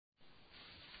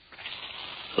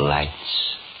Lights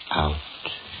out.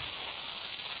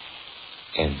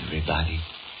 Everybody.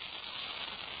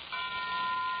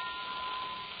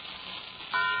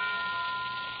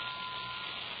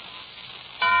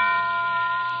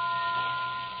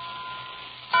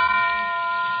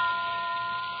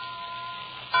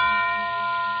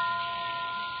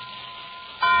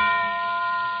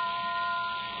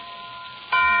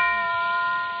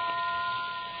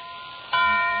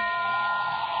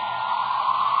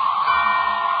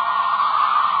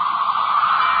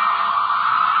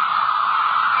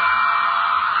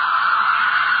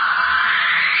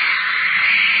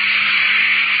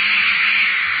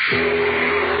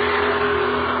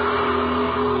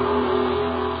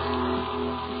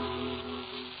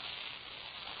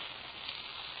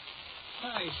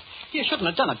 You shouldn't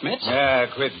have done it, Mitch. Yeah,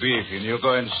 quit beefing. You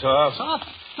going soft? Soft?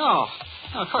 No,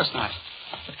 of course not.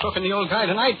 But cooking the old guy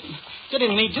tonight, you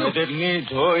didn't need to. He didn't need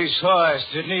to. He saw us,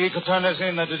 didn't he? He could turn us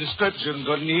in at the description,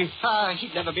 couldn't he?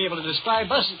 He'd never be able to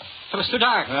describe us. It was too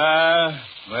dark.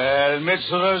 Well,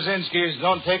 Mr. Rosinski's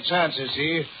don't take chances,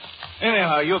 see?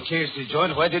 Anyhow, you cased the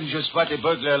joint. Why didn't you spot the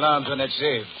burglar alarms on that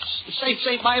safe? The safe's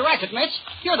ain't my racket, Mitch.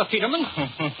 You're the Peterman.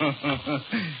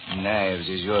 Knives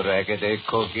is your racket, eh,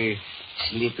 Cookie?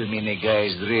 Slip him in a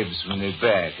guy's ribs from the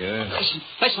back, huh?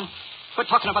 Listen. Quit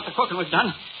talking about the cooking we've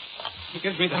done. It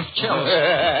gives me the chills.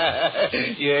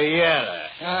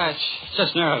 Yeah. It's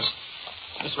just nerves.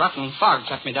 This rotten fog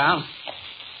shut me down.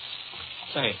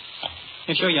 Say,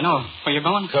 you sure you know where you're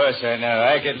going? Of course I know.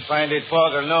 I can find it,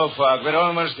 fog or no fog. We're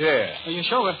almost there. Are you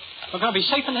sure we're going to be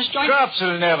safe in this joint? Cops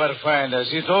will never find us.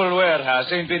 This old warehouse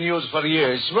ain't been used for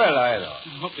years. Well, I don't.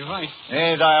 I hope you're right.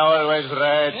 Ain't I always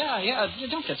right? Yeah. You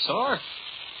don't get sore.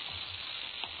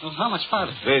 Well, how much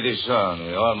farther? Pretty soon.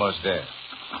 We're almost there.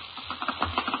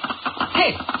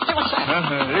 Hey, what's that?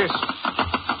 Listen.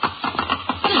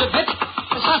 What is it, Mitch?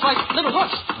 It sounds like little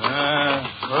hoofs.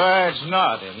 Well, it's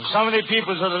nothing. Some of the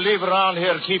people that live around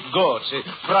here keep goats.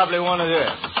 Probably one of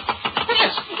them.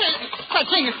 Yes, that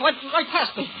thing went right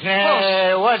past me.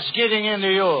 Hey, what's getting into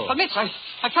you? But, Mitch,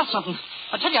 I felt something.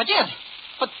 I tell you, I did.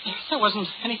 But there wasn't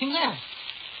anything there.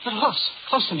 Little hoofs,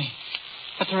 close to me.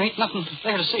 But there ain't nothing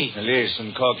there to see.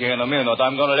 Listen, Cocky, in a minute,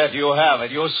 I'm going to let you have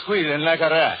it. You're squealing like a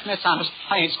rat. That's honest.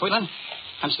 I ain't squealing.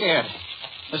 I'm scared.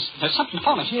 There's something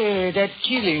funny. Hey, that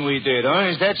killing we did, huh?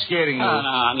 Is that scaring you?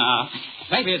 No.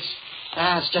 Maybe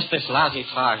it's just this lousy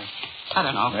fog. I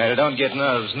don't know. Well, don't get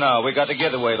nervous now. We got to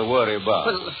get away to worry about.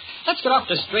 Well, let's get off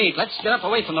the street. Let's get up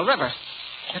away from the river.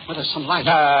 Get where there's some light.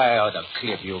 I ought to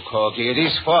clip you, Corky.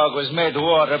 This fog was made to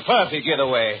water. Perfect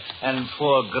getaway. And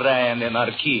 $4,000 in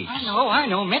our keys. I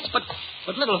know, Mitch, but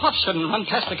little Huff shouldn't run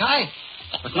past the guy.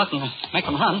 With nothing to make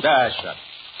him run. That's right.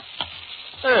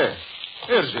 Hey,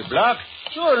 here's the block.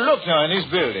 Sure, look now in this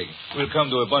building. We'll come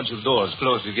to a bunch of doors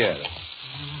close together.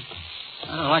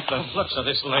 I don't like the looks of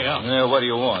this layout. Yeah, what do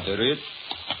you want, Reed?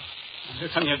 Here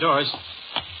come your doors.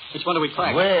 Which one do we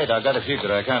crack? Wait, I got a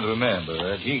figure. I can't remember.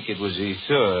 I think it was the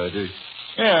third.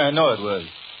 Yeah, I know it was.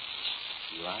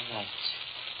 You are right.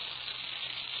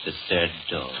 The third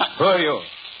door. Who are you?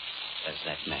 Does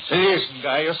that matter? Listen,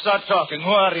 guy, you start talking. Who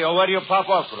are you? Where do you pop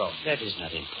up from? That is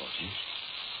not important.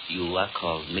 You are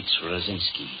called Mitch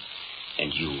Rosinski.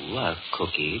 And you are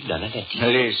Cookie Donovan.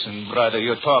 Listen, brother,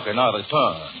 you're talking out of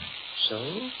turn.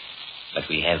 So? But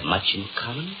we have much in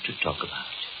common to talk about.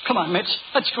 Come on, Mitch.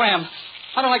 Let's scram.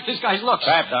 I don't like this guy's looks.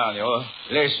 Pipe down, you.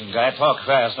 Listen, guy, talk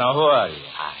fast. Now, who are you?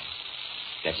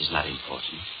 That is not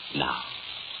important. Now,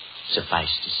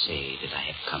 suffice to say that I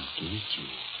have come to meet you,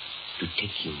 to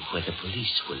take you where the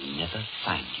police will never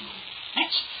find you.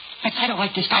 Mitch, I don't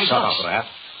like this guy's Shut looks. up, Rat.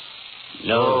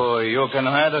 No. Oh, you can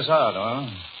hide us out, huh?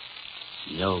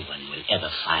 No one will ever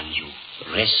find you.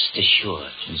 Rest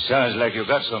assured. It sounds like you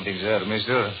got something there,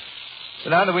 mister.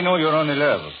 But how do we know you're on the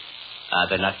level? Are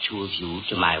there not two of you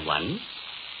to my one?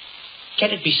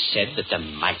 Can it be said that the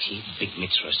mighty Big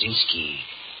Mitch Rosinski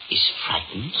is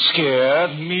frightened?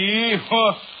 Scared? Me?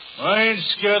 I ain't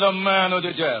scared a man of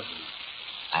the devil.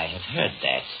 I have heard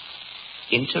that.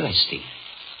 Interesting.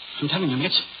 I'm telling you,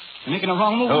 Mitch, you're making a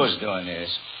wrong move. Who's doing this?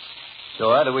 So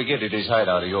how do we get to this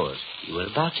hideout of yours? You are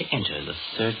about to enter the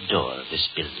third door of this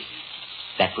building.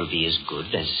 That will be as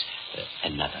good as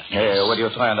another. Hey, what are you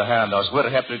trying to hand us? We're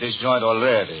happy with this joint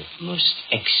already. Most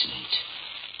excellent.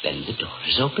 Then the door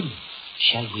is open.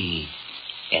 Shall we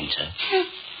enter?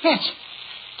 Mitch,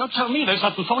 don't tell me there's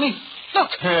nothing phony. Look.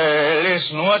 Hey,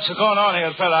 listen, what's going on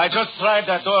here, fella? I just tried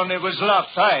that door and it was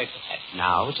locked tight. And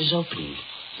now it is opened.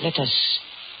 Let us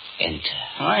enter.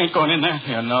 I ain't going in there.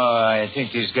 You know, I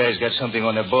think this guy's got something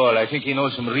on the ball. I think he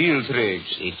knows some real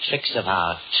tricks. The tricks of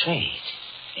our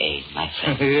trade, my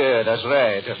friend? Yeah, that's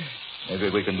right. Maybe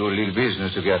we can do a little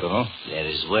business together, huh? There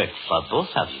is work for both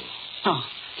of you.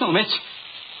 No, Mitch.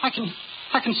 I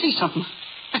can see something.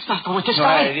 Let's not go with this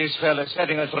guy. Why, this fella's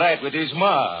setting us right with his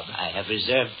mob. I have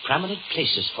reserved prominent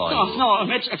places for you. No,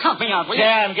 Mitch, cut me out, will you?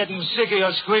 Yeah, I'm getting sick of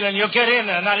your squealing. You get in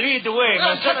and I'll lead the way.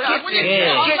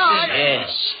 Yes,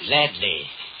 gladly.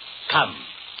 Come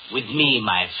with me,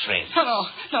 my friend. No.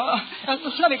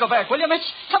 Let me go back, will you, Mitch?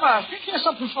 Come on. Here's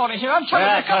something for me here. I'm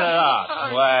trying to... Cut it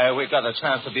out. Why, we got a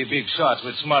chance to be big shots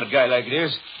with a smart guy like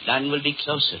this. None will be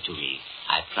closer to me.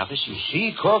 I promise you.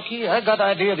 See, Corky, I got the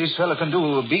idea this fella can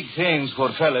do big things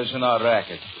for fellas in our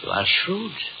racket. You are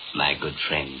shrewd, my good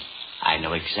friend. I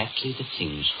know exactly the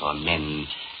things for men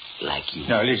like you.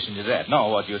 Now, listen to that. Now,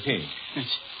 what do you think? Mitch,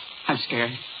 I'm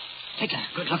scared. Take a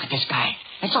good look at this guy.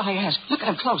 That's all I ask. Look at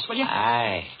him close, will you?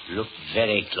 Aye, look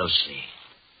very closely.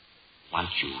 Want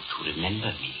you to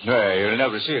remember me. Well, you'll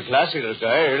never see a classical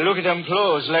guy. Look at them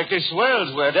clothes like the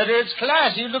swells wear. That it's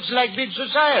class. He looks like big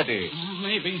society.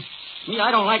 Maybe. Me,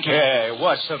 I don't like it. Hey,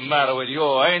 what's the matter with you?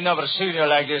 I ain't never seen you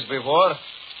like this before.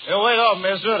 Hey, wait up,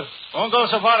 mister. Don't go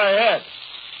so far ahead.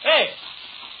 Hey,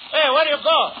 where do you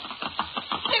go?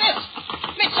 Hey,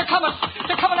 Mitch, they're coming.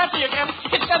 They're coming after you again.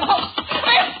 It's them hooks.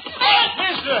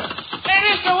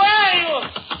 Mister, where are you?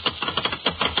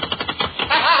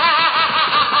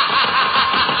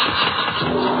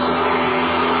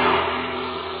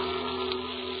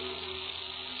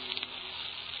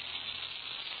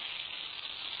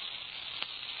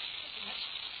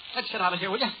 Let's get out of here,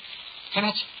 will you? Hey,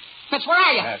 Mitch, where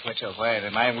are you? Quit your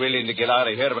fighting. I'm willing to get out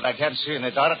of here, but I can't see in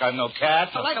the dark. I'm no cat.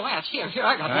 The light of match. Here,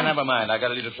 I got one. Never mind. I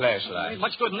got a little flashlight. Ain't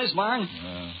much good in this barn.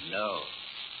 No.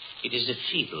 It is a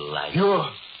feeble light. You?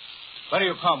 Where do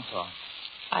you come from?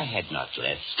 I had not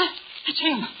left. It's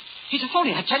him. He's a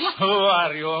phony, I tell you. Who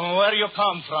are you? Where do you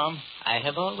come from? I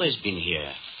have always been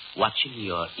here, watching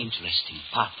your interesting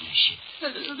partnership.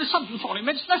 There's something phony,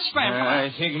 Mitch. Let's scram.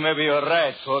 I think maybe you're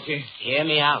right, Corky. Hear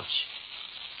me out.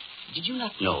 Did you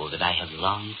not know that I have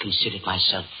long considered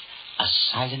myself a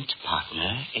silent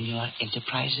partner in your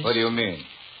enterprises? What do you mean?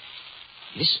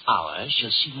 This hour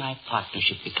shall see my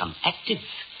partnership become active.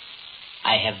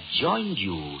 I have joined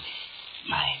you,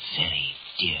 my very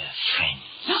dear friends.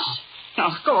 No,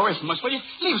 go away from us, will you?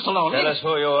 Leave us alone. Tell us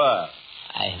who you are.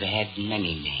 I have had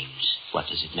many names. What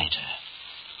does it matter?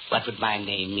 What would my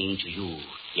name mean to you?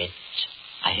 Yet,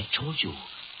 I have told you,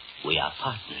 we are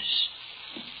partners.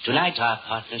 Tonight, our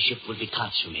partnership will be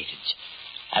consummated.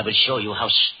 I will show you how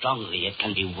strongly it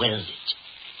can be welded.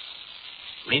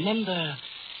 Remember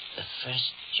the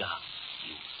first job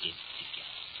you did together.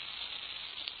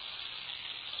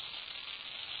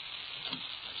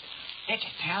 That's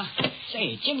it, pal.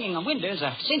 Say, chimneying a window is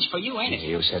a cinch for you, ain't it?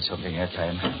 You said something that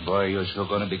time. Boy, you're sure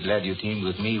going to be glad you teamed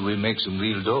with me. We'll make some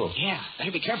real dough. Yeah,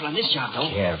 better be careful on this job, though.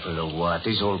 Careful of what?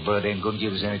 This old bird ain't going to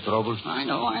give us any trouble. I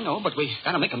know, but we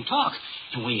got to make him talk.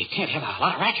 And we can't have a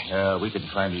lot of racket. We can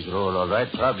find his roll all right.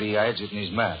 Probably he hides it in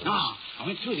his mouth. No, I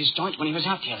went through this joint when he was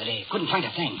out the other day. Couldn't find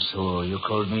a thing. So you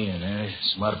called me in, eh?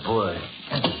 Smart boy.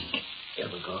 Here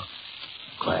we go.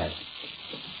 Quiet.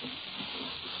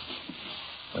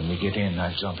 When we get in,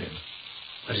 I'll jump him.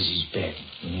 Where is his bed?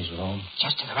 In his room?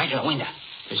 Just to the right of the window.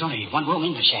 There's only one room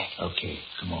in the shack. Okay,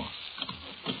 come on.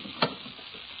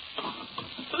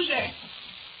 Who's there?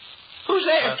 Who's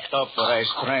there? Shut up or I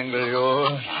strangle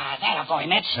you. That a boy,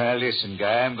 Mitch. Listen,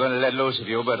 guy, I'm going to let loose of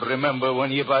you, but remember,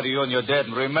 when you body you and you're dead,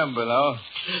 remember, now.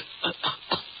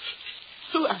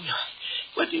 Who are you?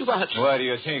 What do you want? What do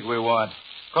you think we want?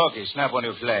 Corky, snap on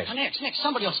your flash. Nick,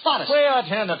 somebody will spot us. Way out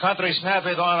here in the country, snap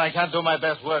it on. I can't do my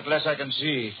best work unless I can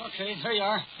see. Okay, here you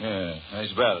are. Yeah,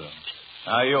 that's well.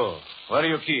 Now, you, where do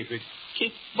you keep it?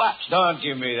 Keep what? Don't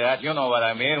give me that. You know what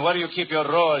I mean. Where do you keep your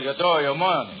roll, your dough, your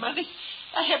money? Money?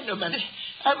 I have no money.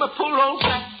 I'm a poor old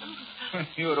man.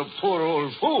 You're a poor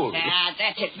old fool.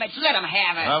 That's it, Mitch. Let him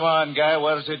have it. Come on, guy.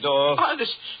 Where's the dough?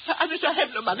 Honest, I have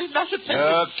no money. Not a penny.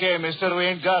 Okay, mister. We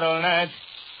ain't got all night.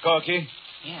 Corky?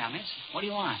 Yeah, Mitch. What do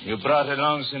you want? You brought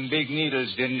along some big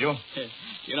needles, didn't you?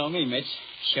 You know me, Mitch.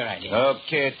 Sure I did.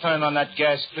 Okay, turn on that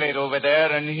gas plate over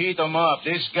there and heat 'em up.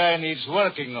 This guy needs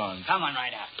working on. Come on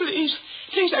right up. Please,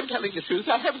 I'm telling the truth.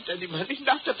 I haven't any money.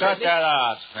 Not a Cut penny. that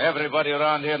out. Everybody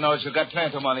around here knows you got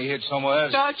plenty of money hid somewhere.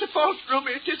 No, it's a false rumor.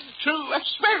 It isn't true. I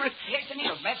swear it. Here's the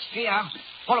needles, Mitch. Here.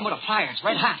 Pull them with a pliers.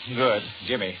 Red hot. Good.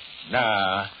 Gimme.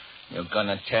 Nah, you're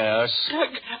gonna tell us.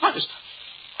 Honest,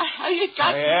 I ain't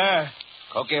got... Yeah?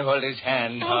 Okay, hold his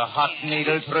hand. A hot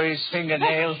needle through his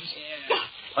fingernail.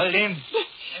 Hold him.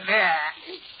 There.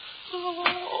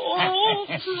 Oh.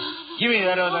 Give me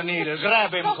that other needle.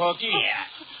 Grab him, Corky.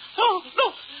 Oh,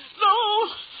 no.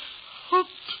 Oh,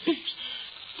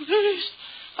 please.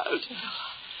 I'll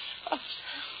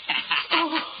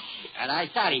And I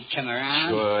thought he'd come around.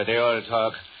 Sure, they all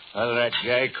talk. All right,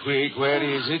 guy, quick, where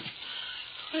is it?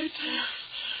 Right there.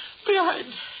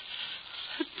 Behind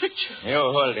that picture. You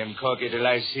hold him, Corky, till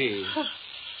I see.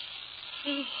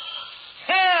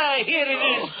 Hey, here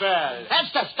it is, pal.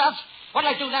 That's the stuff. What'll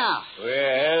I do now?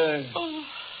 Well,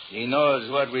 he knows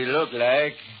what we look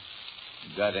like.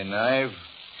 Got a knife?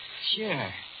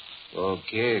 Sure.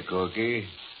 Okay, Corky.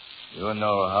 You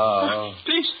know how.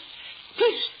 Please,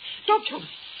 don't kill me.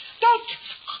 Don't.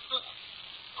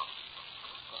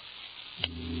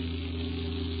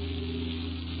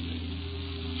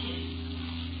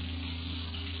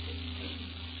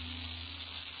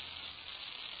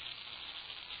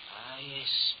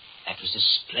 Yes, that was a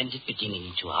splendid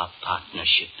beginning to our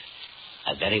partnership.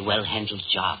 A very well-handled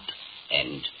job,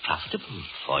 and profitable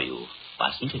for you,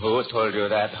 wasn't it? Who told you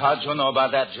that? How'd you know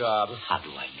about that job? How do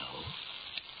I know?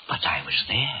 But I was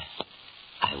there.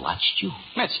 I watched you.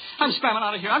 Mitch, I'm scrambling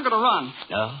out of here. I'm going to run.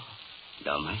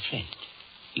 No, my friend.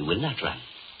 You will not run.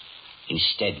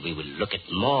 Instead, we will look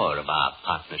at more of our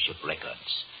partnership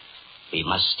records. We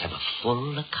must have a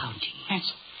full accounting.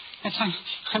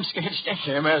 I'm scared stiff.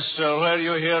 Hey, mister, where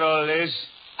you hear all this?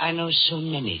 I know so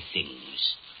many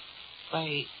things.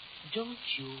 Why, don't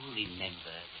you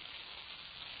remember?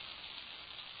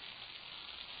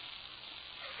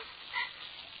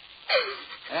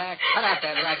 Cut out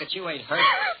that racket. You ain't hurt.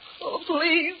 Oh,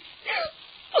 please.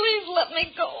 Please let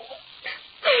me go.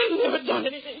 I've never done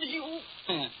anything to you.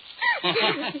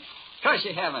 Of course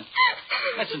you haven't.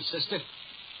 Listen, sister.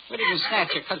 We didn't snatch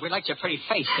you because we liked your pretty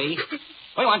face, see?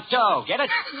 We want dough. Get it?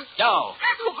 Dough.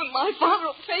 Oh, but my father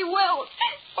will pay well.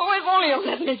 Oh, if only he'll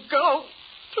let me go.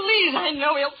 Please, I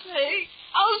know he'll pay.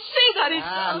 I'll see that he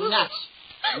does. Nuts.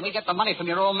 When we get the money from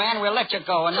your old man, we'll let you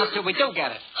go, and not till we do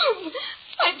get it. Oh,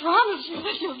 I promise you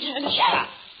that you'll get it. Shut up.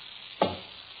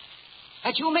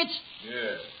 That you, Mitch?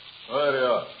 Yeah. Hurry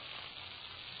up.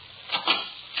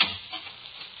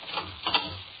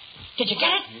 Did you get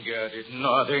it? Got it.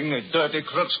 Nothing. The dirty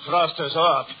crooks crossed us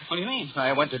off. What do you mean?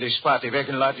 I went to this party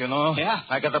vacant lot, you know. Yeah?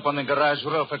 I got up on the garage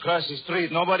roof across the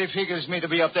street. Nobody figures me to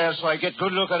be up there, so I get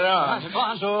good look around. Go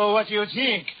on. So what do you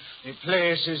think? The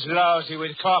place is lousy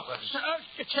with coppers.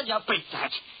 I tell you, I'll beat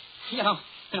that. You know,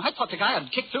 I thought the guy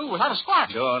had kicked through without a squat.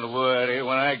 Don't worry.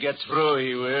 When I get through,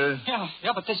 he will.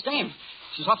 Yeah, but this dame,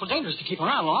 she's awful dangerous to keep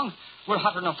around long. We're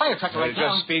hotter than a firecracker right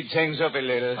now. Just speed things up a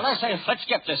little. Well, I say, let's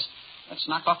get this. Let's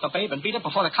knock off the babe and beat it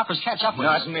before the coppers catch up with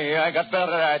us. Not me. I got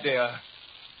better idea.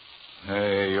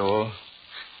 Hey, you.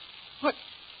 What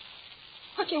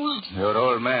do you want? Your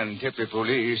old man tipped the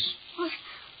police. What?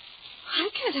 I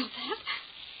can't help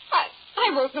that.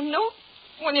 I wrote the note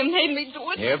when you made me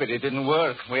do it. Yeah, but it didn't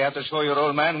work. We have to show your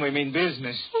old man we mean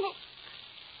business. Well,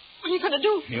 what are you going to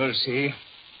do? You'll see.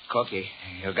 Cocky,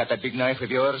 you got that big knife of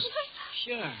yours?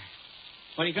 Sure.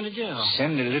 What are you going to do?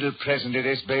 Send a little present to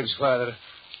this babe's father.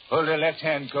 Hold her left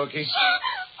hand, Cocky.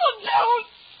 Oh, don't.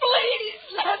 Please,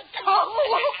 let go. Oh,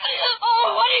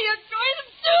 what are you going to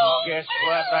do? Guess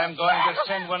what? I'm going to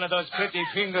send one of those pretty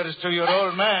fingers to your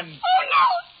old man. Oh, no.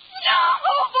 No,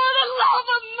 for the love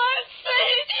of mercy.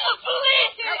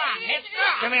 Please. Come on, let's go.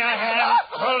 Give me a hand.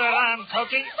 Hold her on,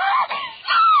 Cocky.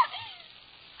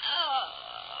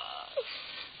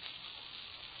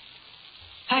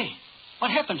 Hey,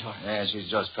 what happened to her? Yeah, she's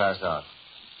just passed out.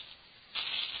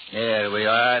 There we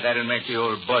are. That'll make the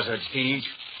old buzzard think.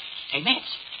 Hey, Mitch,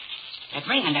 that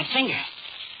ring on that finger.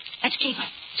 Let's keep it.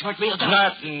 It's worth real dough.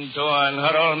 Nothing doing.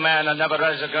 Her old man will never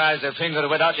recognize the finger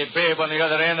without the babe on the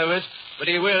other end of it. But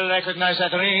he will recognize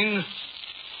that ring.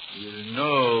 You'll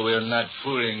know we're not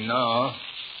fooling now.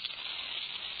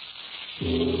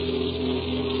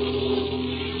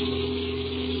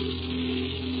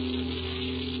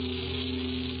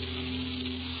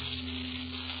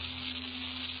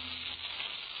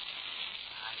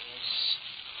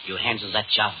 You handled that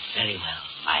job very well,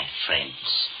 my friends.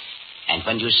 And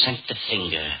when you sent the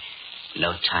finger,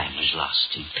 no time was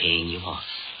lost in paying you off.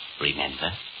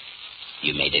 Remember?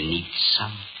 You made a neat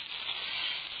sum.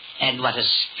 And what a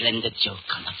splendid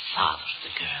joke on the father of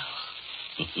the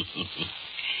girl.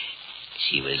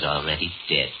 She was already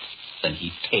dead when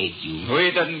he paid you.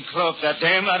 We didn't croak that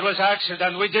dame. That was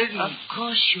accident. We didn't. Of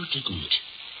course you didn't.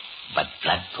 But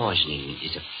blood poisoning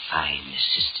is a fine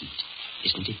assistant,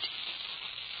 isn't it?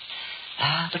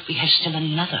 But we have still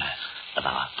another of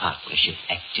our partnership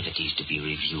activities to be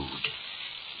reviewed.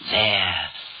 There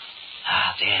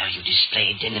you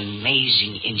displayed an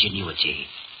amazing ingenuity.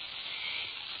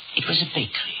 It was a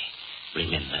bakery,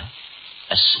 remember?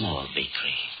 A small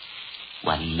bakery.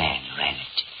 One man ran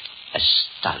it. A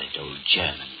stolid old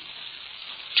German.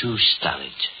 Too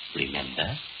stolid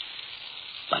remember?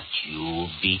 But you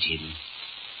beat him.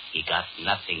 He got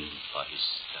nothing for his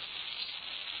stuff.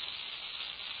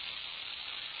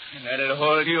 That'll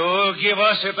hold you. Give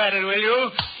us a battle, will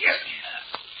you?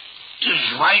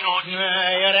 Why not?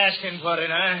 You're asking for it,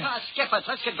 huh? Skip it.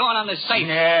 Let's get going on this safe.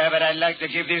 Yeah, but I'd like to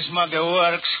give this mug the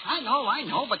works. I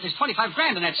know, but there's 25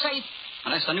 grand in that safe.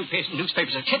 Unless the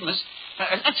newspapers are kidding us.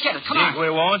 Let's get it. Come on. Think we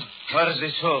won't? Where's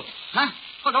this hook? Huh?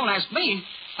 Well, don't ask me.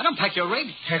 I don't pack your rig.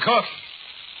 Hey, Cook.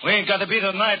 We ain't got a bit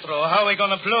of nitro. How are we going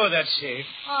to blow that safe?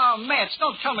 Oh, Mats,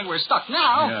 don't tell me we're stuck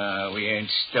now. No, we ain't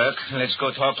stuck. Let's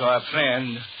go talk to our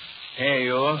friend. Hey,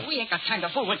 you. We ain't got time to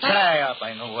fool with that. Tie up.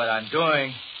 I know what I'm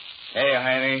doing. Hey,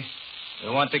 honey. We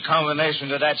want the combination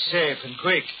to that safe, and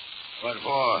quick. What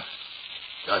for?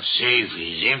 That safe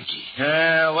is empty.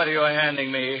 What are you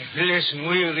handing me? Listen,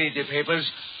 we'll read the papers.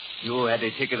 You had a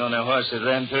ticket on a horse that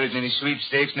ran third in the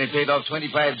sweepstakes, and they paid off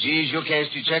 25 G's. You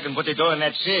cashed your check and put the dough in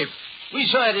that safe. We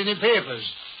saw it in the papers.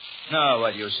 Now,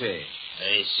 what do you say?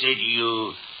 I said to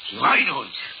you, why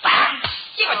don't?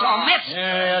 Give it to him, Mats.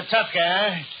 You're a tough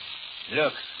guy.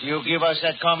 Look, you give us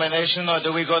that combination, or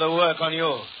do we go to work on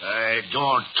you? I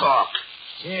don't talk.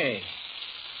 Hey,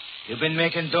 you've been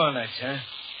making donuts, huh?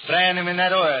 Frying them in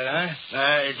that oil, huh?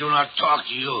 I do not talk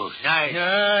to you.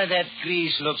 No, that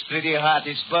grease looks pretty hot.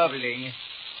 It's bubbling.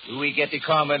 Do we get the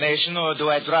combination, or do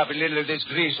I drop a little of this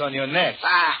grease on your neck?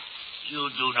 You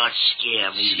do not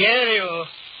scare me. Scare you?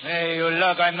 Hey, you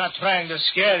look, I'm not trying to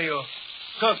scare you.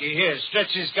 Cookie, here,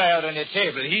 stretch this guy out on the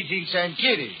table. He thinks I'm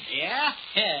kidding. Yeah?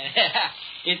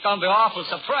 It's going to be awful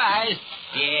surprised.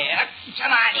 Yeah.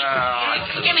 Come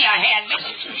on. Give me a hand, miss.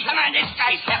 Come on, this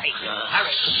guy's heavy.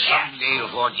 Hurry. Someday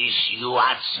for this, you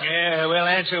answer. Yeah, we'll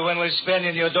answer when we're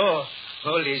spending your dough.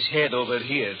 Hold his head over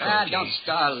here, Corky. Don't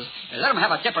stall. Let him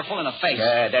have a dipper full in the face.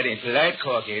 That ain't polite,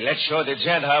 Corky. Let's show the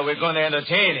gent how we're going to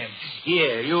entertain him.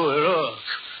 Here, you look.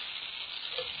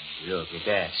 Look at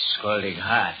that. Scalding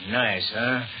hot. Nice,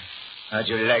 huh? How'd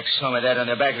you like some of that on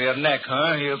the back of your neck,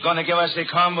 huh? You going to give us the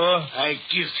combo? I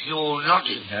give you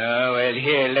nothing. Oh, well,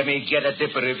 here, let me get a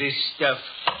dipper of this stuff.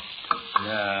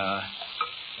 Now,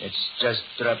 let's just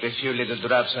drop a few little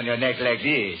drops on your neck like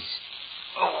this.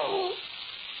 Oh.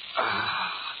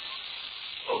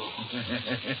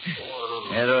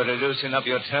 That ought to loosen up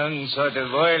your tongue, sort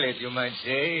of oil it, you might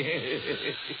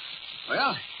say.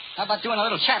 Well, how about doing a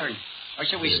little chattering? Or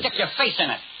should we stick your face in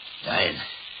it? Dine,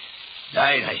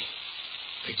 I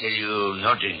tell you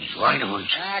nothing. Why not?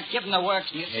 Give him the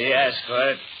works, miss. He asked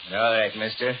for it. All right,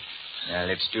 mister. Now,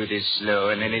 let's do this slow,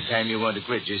 and any time you want to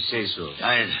quit, just say so.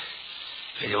 Dine,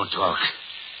 I don't talk.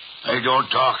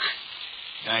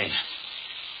 Dine.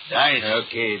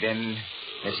 Okay, then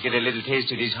let's get a little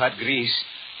taste of this hot grease.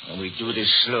 And we do this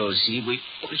slow, see? We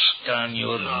push down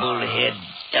your bullhead.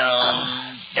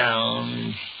 Down.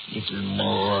 Little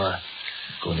more.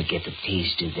 Gonna get a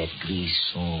taste of that grease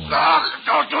soon. No,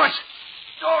 don't do it.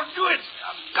 Don't do it.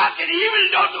 I've got an evil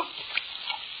don't do.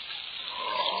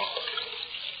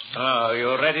 Oh,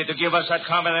 you ready to give us that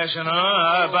combination, huh?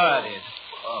 How about it?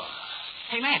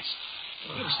 Hey, Mats.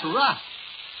 It was too rough.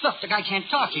 Look, the guy can't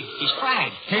talk. He's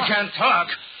fried. He can't talk.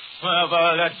 Well, of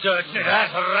all that dirt,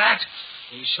 that rat.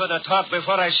 He should have talked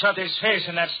before I shoved his face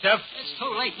in that stuff. It's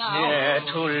too late now. Yeah,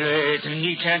 too late. And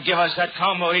he can't give us that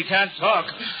combo. He can't talk.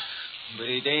 But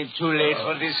it ain't too late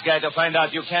for this guy to find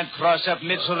out you can't cross up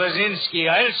Mitchell Rosinski.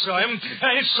 I'll show him.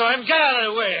 Get out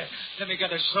of the way. Let me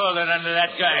get a shoulder under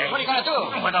that guy. What are you going to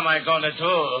do? What am I going to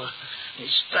do?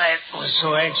 This guy was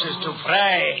so anxious to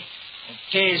fry.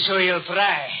 Okay, so he'll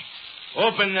fry.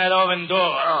 Open that oven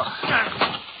door.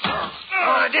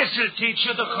 This'll teach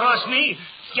you to cross me.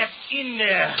 Get in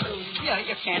there. Yeah,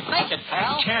 you can't make it,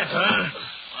 pal. Can't, huh?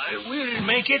 I will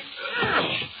make it.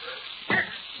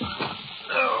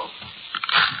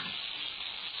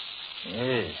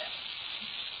 Hey.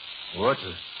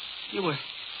 Water. You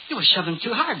were shoving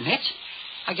too hard, Mitch.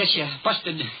 I guess you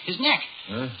busted his neck.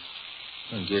 Huh?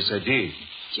 I guess I did.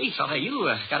 Gee, fella,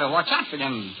 you got to watch out for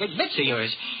them big bits of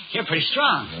yours. You're pretty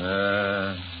strong.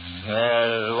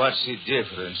 Well, what's the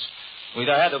difference? We'd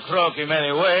have had to croak him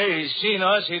anyway. He's seen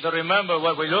us. He'd remember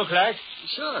what we look like.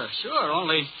 Sure.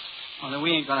 Only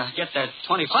we ain't going to get that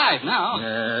 25 now.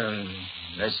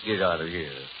 Let's get out of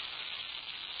here.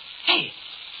 Hey,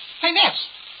 Mitch,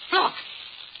 look.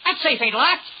 That safe ain't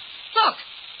locked. Look,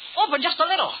 open just a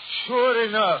little. Sure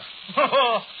enough.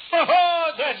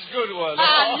 That's a good one.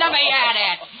 Let me at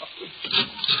it.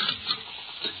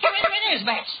 Here it is,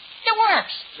 Mitch. It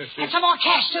works. And some more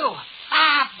cash, too.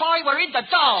 Boy, we're in the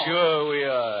dough. Sure we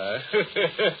are.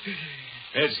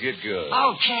 Let's get going.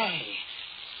 Okay.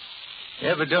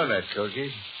 Have a donut,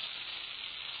 Cookie.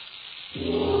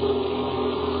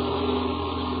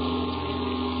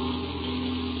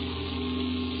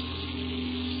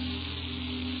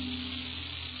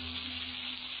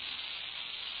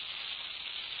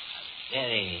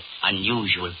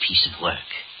 unusual piece of work.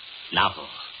 Novel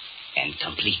and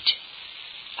complete.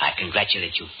 I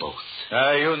congratulate you both.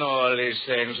 You know all these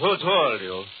things. Who told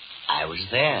you? I was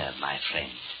there, my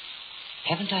friend.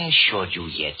 Haven't I assured you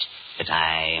yet that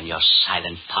I am your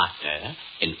silent partner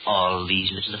in all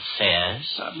these little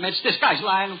affairs? Mitch, this guy's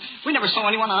lying. We never saw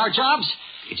anyone on our jobs.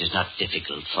 It is not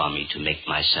difficult for me to make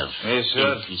myself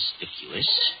Mister? inconspicuous.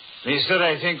 Mister,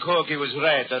 I think Corky was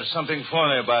right. There's something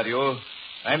funny about you.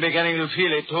 I'm beginning to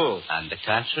feel it, too. On the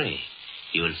contrary,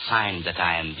 you will find that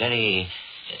I am very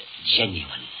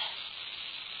genuine.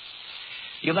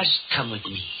 You must come with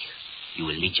me. You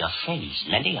will meet your friends,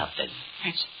 many of them.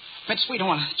 Mitch, we don't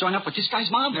want to join up with this guy's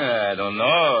mob. I don't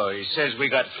know. He says we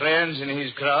got friends in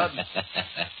his crowd.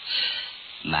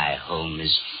 My home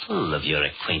is full of your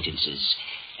acquaintances,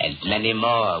 and many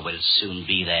more will soon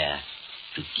be there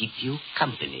to keep you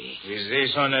company. Is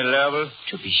this on a level?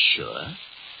 To be sure,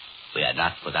 we are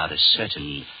not without a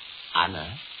certain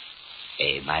honor.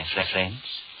 My friends?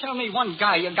 Tell me one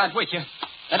guy you got with you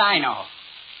that I know.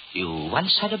 You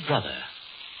once had a brother.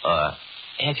 Or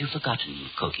have you forgotten,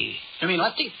 Cookie? You mean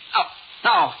Lefty? Oh,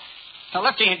 no. No,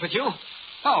 Lefty ain't with you.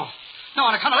 No,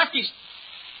 on account of Lefty's.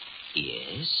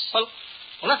 Yes? Well,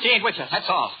 Lefty ain't with you, that's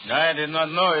all. I did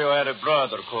not know you had a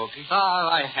brother, Corky. Oh,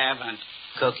 I haven't.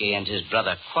 Cookie and his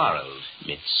brother quarreled,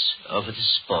 Mitz, over the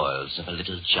spoils of a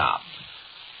little job.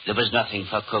 There was nothing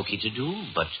for Cookie to do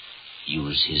but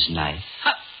use his knife.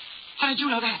 How did you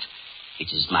know that?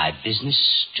 It is my business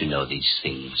to know these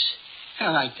things.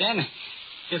 All right, then.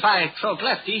 If I croak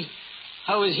Lefty,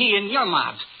 how is he in your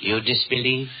mob? You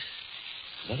disbelieve?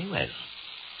 Very well.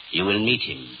 You will meet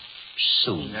him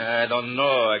soon. I don't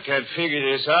know. I can't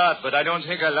figure this out, but I don't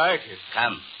think I like it.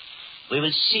 Come. We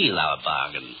will seal our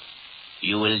bargain.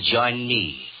 You will join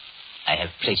me. I have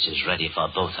places ready for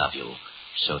both of you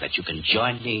so that you can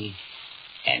join me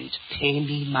and pay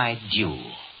me my due.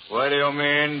 What do you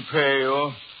mean, pay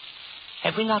you?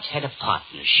 Have we not had a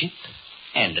partnership?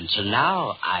 And until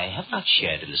now, I have not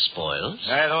shared in the spoils.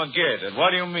 I don't get it.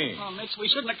 What do you mean? Oh, Mitch, we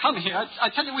shouldn't have come here. I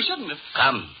tell you, we shouldn't have.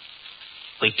 Come.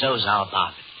 We close our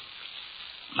bargain.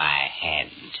 My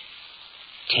hand.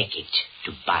 Take it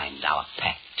to bind our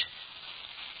pact.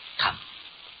 Come.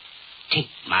 Take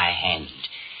my hand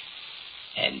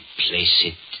and place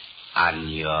it on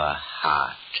your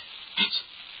heart.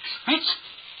 Mitch,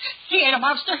 he ain't a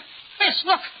monster. Mitch,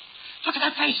 look. Look at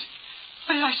that face.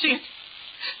 Where did I see it?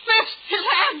 Mitch, his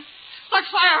hand. Like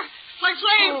fire. Like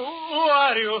flame. Who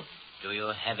are you? Do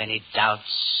you have any doubts?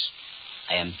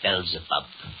 I am Beelzebub,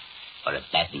 or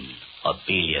Abaddon, or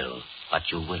Belial, what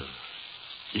you will.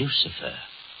 Lucifer,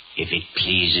 if it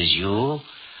pleases you,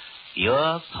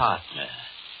 your partner,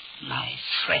 my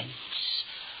friends.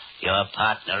 Your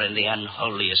partner in the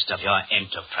unholiest of your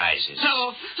enterprises.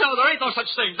 No, there ain't no such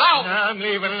thing. No. I'm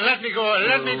leaving. Let me go.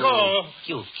 Let me go.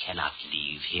 You cannot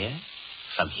leave here.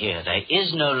 From here, there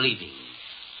is no leaving.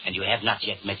 And you have not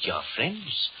yet met your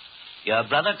friends. Your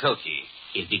brother, Koki,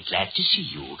 he'll be glad to see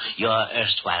you. Your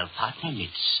erstwhile partner,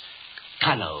 Mitz.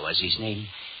 Kano was his name.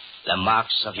 The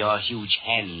marks of your huge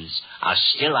hands are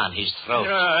still on his throat.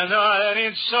 No, that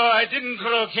ain't so. I didn't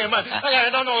croak him. I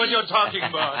don't know what you're talking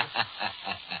about.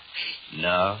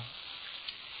 No.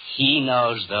 He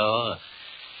knows, though.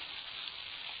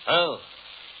 Oh,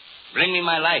 bring me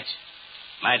my light.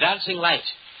 My dancing light.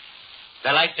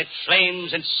 The light that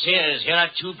flames and sears. Here are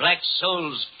two black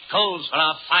souls, coals for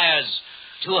our fires.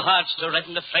 Two hearts to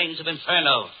redden the flames of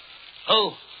Inferno.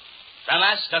 Oh, the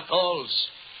Master calls.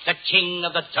 The King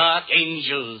of the Dark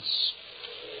Angels.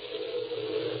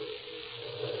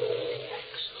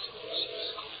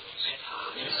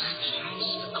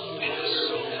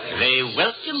 They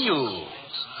welcome you.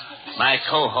 My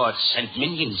cohorts and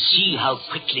minions, see how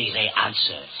quickly they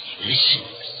answer. Listen.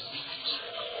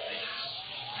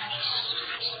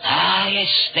 Ah,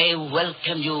 yes, they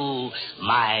welcome you,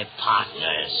 my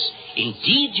partners.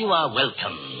 Indeed, you are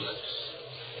welcome.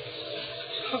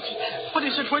 What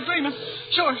is it? We're dreaming.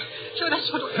 Sure,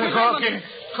 that's what we're dreaming.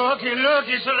 Corky, look,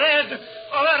 it's red.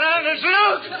 All around us,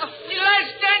 look. The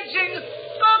light's dancing.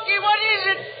 Corky, what is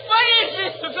it? What is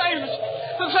it? The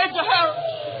flames of hell.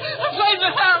 The flames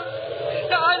of hell.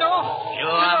 Yeah, I know. You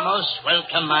are most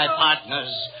welcome, my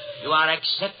partners. You are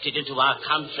accepted into our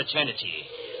confraternity.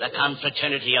 The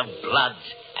confraternity of blood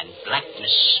and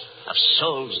blackness, of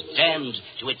souls damned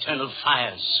to eternal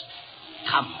fires.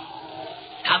 Come,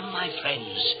 my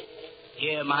friends.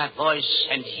 Hear my voice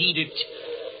and heed it.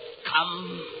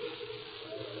 Come.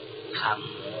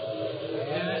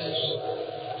 Yes.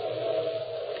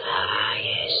 Ah,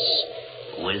 yes.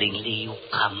 Willingly you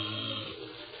come.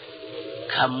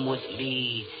 Come with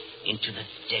me into the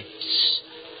depths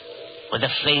where the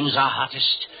flames are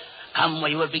hottest. Come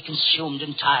where you will be consumed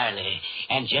entirely,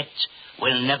 and yet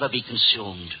will never be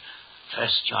consumed.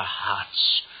 First your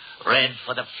hearts, red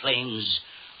for the flames,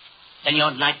 then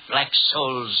your night-black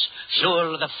souls,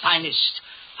 sure of the finest,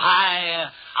 aye,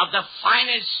 of the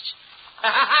finest.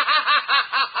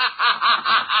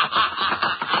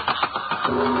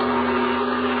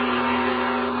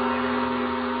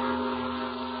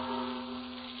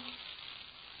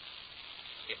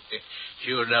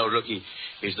 Sure now, Rookie.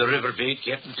 Is the river bait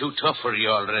getting too tough for you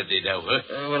already now,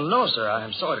 huh? Well, no, sir.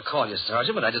 I'm sorry to call you,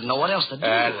 Sergeant, but I didn't know what else to do.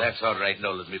 That's all right,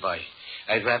 Nolan, me boy.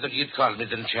 I'd rather you'd call me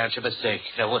than chance a mistake.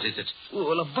 Now, what is it?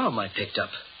 Well, a bum I picked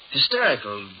up.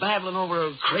 Hysterical, babbling over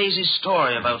a crazy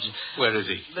story about... Where is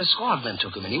he? The squadman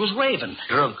took him in. He was raving.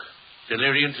 Drunk.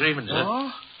 Delirium tremens, huh?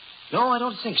 No? No, I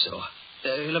don't think so.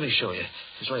 Let me show you.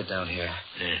 It's right down here.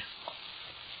 Yeah.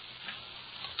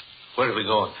 Where are we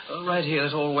going? Right here,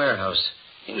 this old warehouse.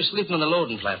 He was sleeping on the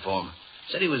loading platform.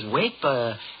 Said he was waked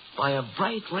by a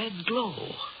bright red glow.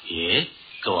 Yeah?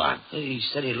 Go on. He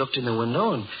said he looked in the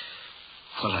window and...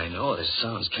 Well, I know this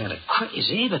sounds kind of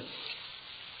crazy, but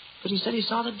he said he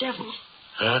saw the devil.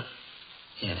 Huh?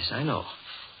 Yes, I know.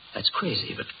 That's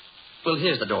crazy, but... Well,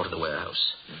 here's the door to the warehouse.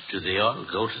 Do they all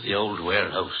go to the old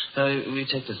warehouse? We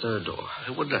take the third door.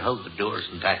 I wonder how the doors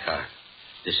and back are.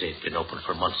 This ain't been open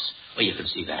for months. Well, you can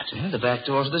see that. Yeah, the back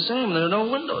doors are the same. There are no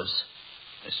windows.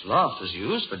 This loft was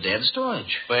used for dead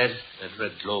storage. Well, that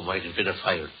red glow might have been a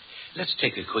fire. Let's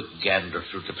take a quick gander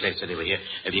through the place anyway here.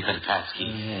 Have you got a pass key?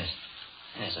 Yes.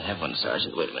 Yes, I have one,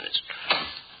 Sergeant. Wait a minute.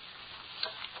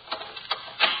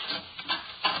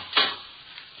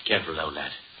 Careful now,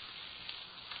 lad.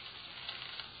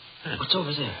 What's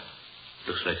over there?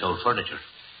 Looks like old furniture.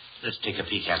 Let's take a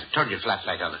peek at it. Turn your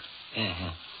flashlight on it.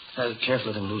 Uh-huh. Careful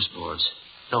of them loose boards.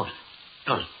 No.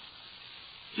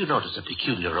 You notice a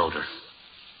peculiar odor.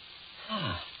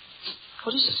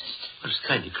 What is it? Well, it's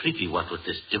kind of creepy, what with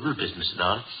this devil business and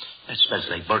all. That smells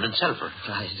like burning sulfur.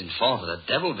 I didn't fall for the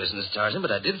devil business, Sergeant,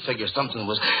 but I did figure something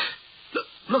was...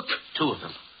 Look. Two of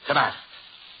them. Come on.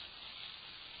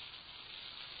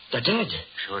 They're dead.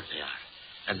 Sure they are.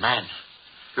 And, man,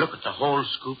 look at the hole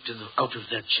scooped out of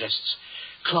their chests.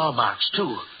 Claw marks,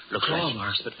 too. Claw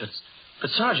marks, but,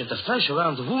 Sergeant, the flesh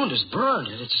around the wound is burned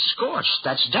and it's scorched.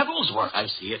 That's devil's work. I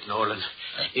see it, Nolan.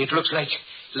 It looks like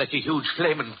a huge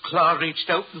flaming claw reached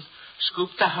out and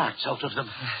scooped the hearts out of them.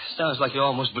 Sounds like you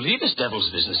almost believe it's devil's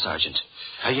business, Sergeant.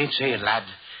 I ain't saying, lad.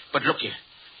 But look here.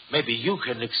 Maybe you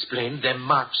can explain them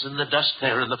marks in the dust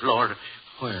there on the floor.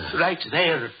 Where? Right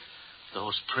there.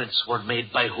 Those prints were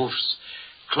made by hoofs.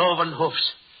 Cloven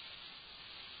hoofs.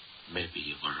 Maybe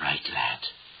you were right, lad.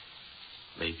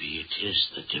 Maybe it is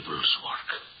the devil's work.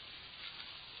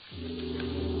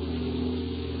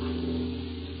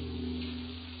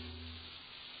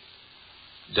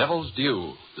 Devil's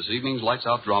Due, this evening's Lights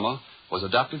Out drama, was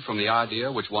adapted from the idea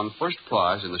which won first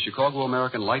prize in the Chicago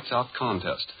American Lights Out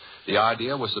contest. The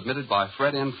idea was submitted by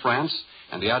Fred N. France,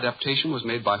 and the adaptation was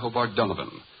made by Hobart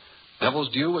Donovan. Devil's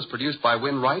Due was produced by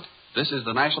Win Wright. This is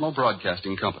the National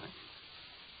Broadcasting Company.